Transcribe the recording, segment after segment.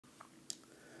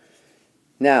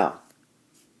Now,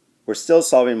 we're still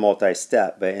solving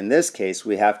multi-step, but in this case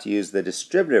we have to use the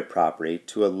distributive property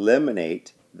to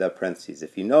eliminate the parentheses.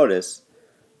 If you notice,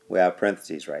 we have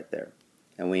parentheses right there,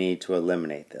 and we need to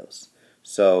eliminate those.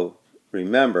 So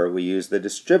remember, we use the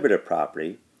distributive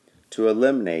property to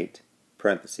eliminate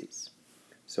parentheses.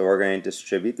 So we're going to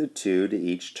distribute the 2 to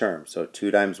each term. So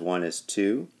 2 times 1 is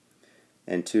 2,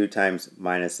 and 2 times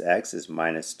minus x is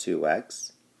minus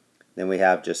 2x. Then we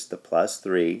have just the plus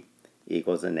 3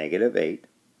 equals a negative 8.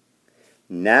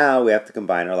 Now we have to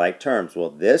combine our like terms. Well,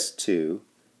 this 2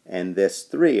 and this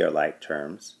 3 are like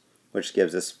terms, which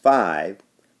gives us 5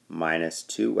 minus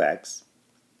 2x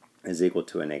is equal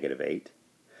to a negative 8.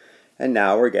 And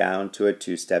now we're down to a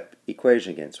two-step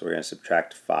equation again. So we're going to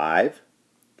subtract 5,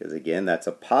 because again that's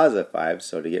a positive 5,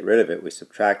 so to get rid of it we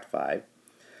subtract 5.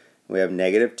 We have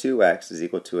negative 2x is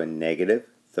equal to a negative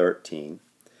 13.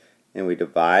 And we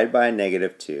divide by a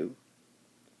negative 2.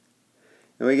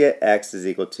 And we get x is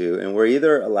equal to, and we're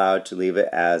either allowed to leave it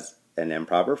as an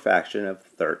improper fraction of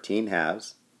 13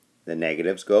 halves, the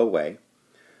negatives go away,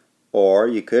 or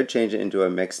you could change it into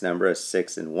a mixed number of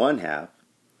 6 and 1/2,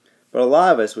 but a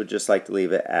lot of us would just like to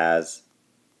leave it as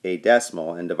a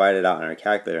decimal and divide it out on our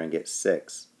calculator and get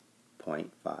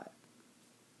 6.5.